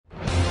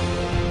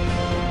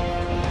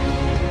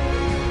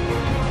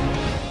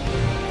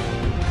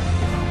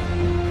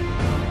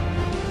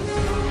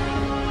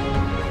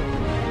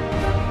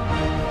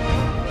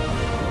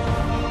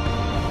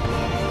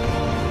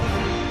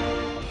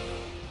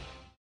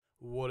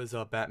What is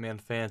up, Batman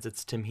fans?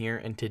 It's Tim here,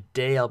 and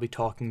today I'll be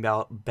talking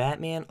about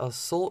Batman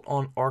Assault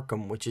on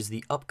Arkham, which is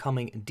the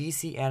upcoming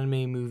DC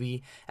anime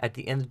movie at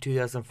the end of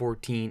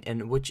 2014,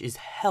 and which is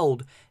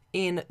held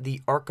in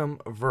the Arkham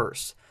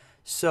verse.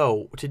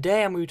 So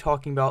today I'm going to be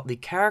talking about the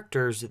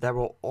characters that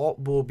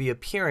will be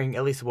appearing,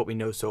 at least what we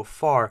know so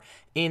far,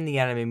 in the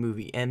anime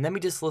movie. And let me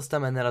just list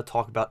them, and then I'll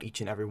talk about each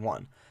and every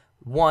one.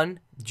 1.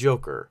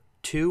 Joker.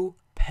 2.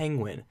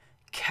 Penguin.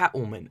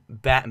 Catwoman.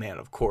 Batman,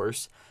 of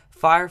course.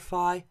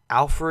 Firefly,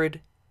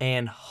 Alfred,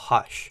 and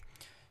Hush.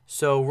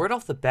 So right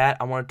off the bat,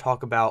 I want to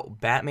talk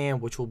about Batman,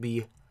 which will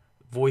be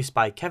voiced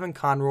by Kevin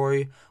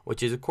Conroy,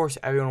 which is, of course,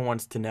 everyone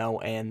wants to know,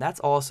 and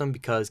that's awesome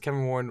because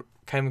Kevin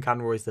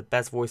Conroy is the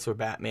best voice for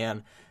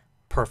Batman.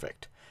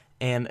 Perfect.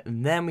 And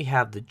then we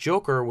have the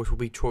Joker, which will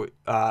be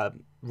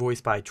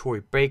voiced by Troy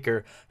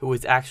Baker, who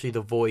is actually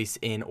the voice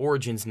in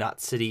Origins,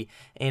 not City,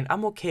 and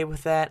I'm okay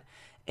with that.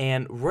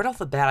 And right off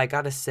the bat, I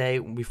gotta say,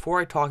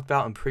 before I talked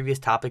about in previous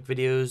topic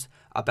videos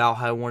about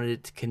how I wanted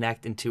it to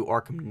connect into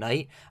Arkham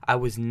Knight, I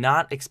was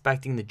not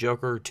expecting the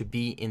Joker to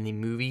be in the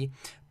movie.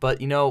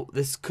 But, you know,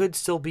 this could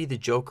still be the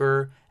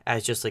Joker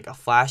as just like a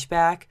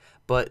flashback.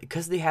 But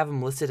because they have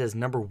him listed as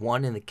number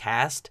 1 in the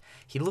cast,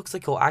 he looks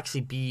like he'll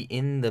actually be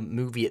in the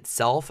movie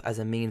itself as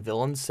a main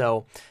villain.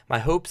 So my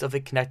hopes of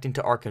it connecting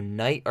to Arkham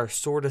Knight are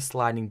sort of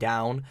sliding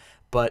down.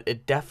 But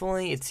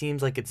it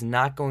seems like it's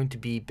not going to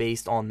be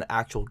based on the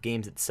actual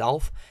games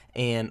itself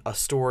and a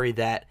story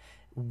that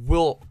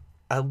will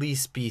at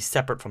least be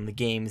separate from the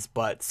games,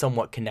 but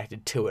somewhat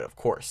connected to it, of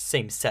course,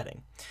 same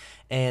setting.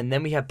 And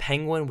then we have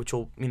Penguin, which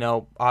will,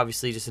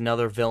 obviously just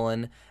another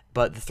villain,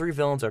 but the 3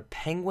 villains are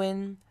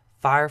Penguin,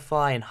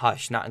 Firefly, and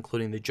Hush, not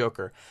including the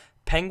Joker.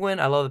 Penguin,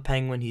 I love the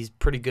Penguin. He's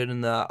pretty good in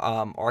the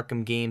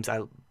Arkham games.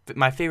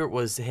 My favorite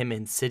was him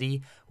in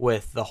City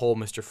with the whole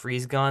Mr.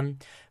 Freeze gun.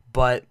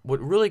 But what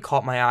really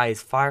caught my eye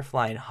is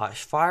Firefly and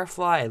Hush.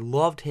 Firefly, I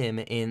loved him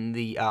in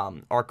the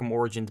Arkham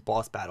Origins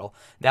boss battle.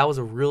 That was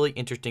a really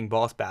interesting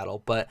boss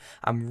battle. But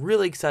I'm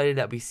really excited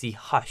that we see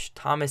Hush,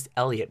 Thomas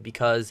Elliott,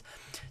 because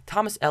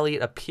Thomas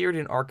Elliott appeared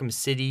in Arkham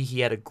City.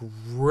 He had a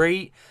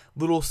great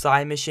little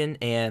side mission,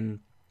 and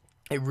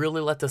it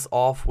really let us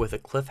off with a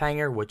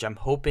cliffhanger, which I'm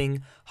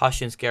hoping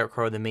Hush and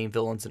Scarecrow are the main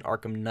villains in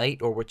Arkham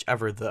Knight, or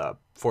whichever the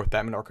 4th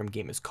Batman Arkham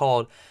game is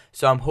called.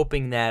 So I'm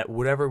hoping that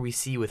whatever we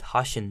see with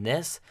Hush in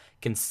this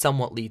can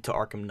somewhat lead to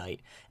Arkham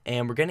Knight.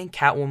 And we're getting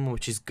Catwoman,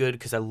 which is good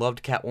because I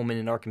loved Catwoman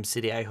in Arkham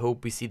City. I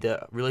hope we see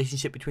the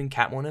relationship between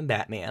Catwoman and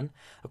Batman.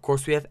 Of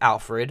course, we have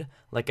Alfred,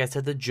 like I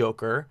said, the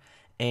Joker.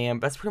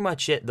 And that's pretty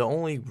much it. The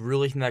only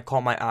really thing that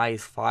caught my eye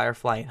is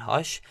Firefly and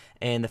Hush,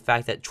 and the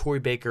fact that Troy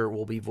Baker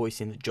will be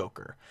voicing the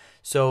Joker.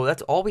 So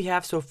that's all we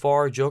have so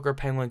far: Joker,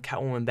 Penguin,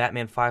 Catwoman,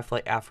 Batman, Firefly,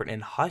 Alfred,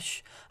 and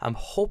Hush. I'm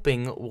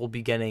hoping we'll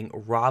be getting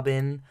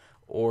Robin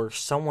or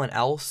someone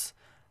else,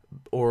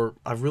 or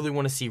I really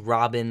want to see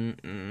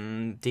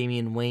Robin,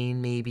 Damian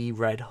Wayne, maybe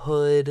Red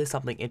Hood,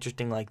 something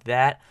interesting like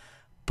that.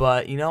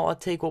 But, I'll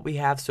take what we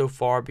have so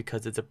far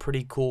because it's a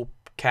pretty cool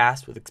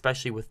cast,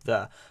 especially with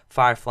the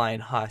Firefly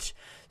and Hush.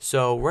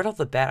 So right off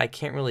the bat, I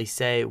can't really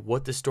say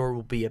what the story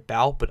will be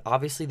about, but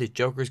obviously the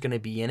Joker's going to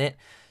be in it.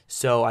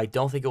 So I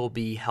don't think it will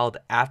be held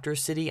after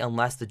City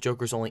unless the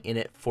Joker's only in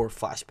it for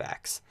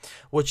flashbacks,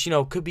 which,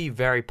 could be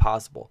very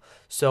possible.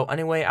 So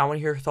anyway, I want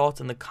to hear your thoughts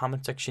in the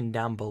comment section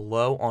down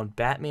below on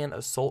Batman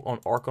Assault on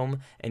Arkham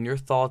and your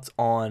thoughts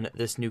on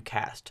this new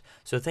cast.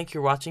 So thank you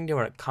for watching. Don't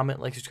forget to comment,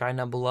 like, subscribe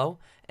down below,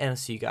 and I'll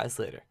see you guys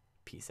later.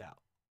 Peace out.